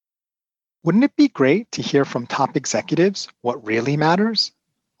Wouldn't it be great to hear from top executives what really matters?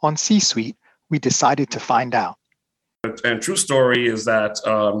 On C-Suite, we decided to find out. And true story is that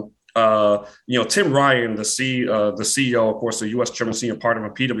Tim Ryan, the CEO, of course, the U.S. Chairman, senior partner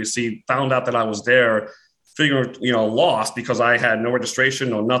of PwC, found out that I was there, figured lost because I had no registration,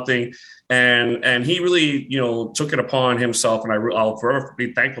 no nothing, and he really took it upon himself, and I'll forever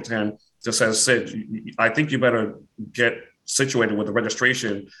be thankful to him. Just says, Sid, I think you better get situated with the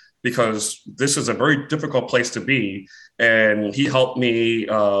registration because this is a very difficult place to be. And he helped me,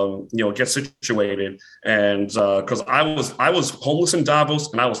 get situated. And because I was homeless in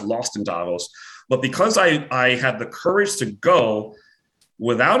Davos and I was lost in Davos, but because I had the courage to go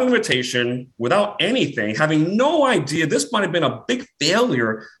without invitation, without anything, having no idea, this might have been a big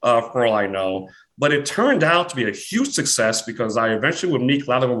failure for all I know. But it turned out to be a huge success because I eventually would meet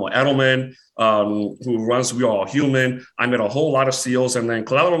Claudio Edelman, who runs We Are All Human. I met a whole lot of SEALs, and then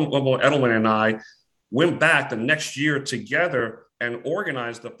Claudio Edelman and I went back the next year together and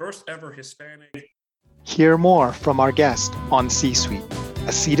organized the first ever Hispanic. Hear more from our guest on C-Suite,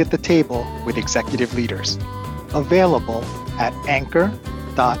 a seat at the table with executive leaders. Available at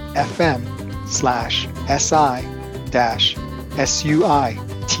anchor.fm/SI-SUI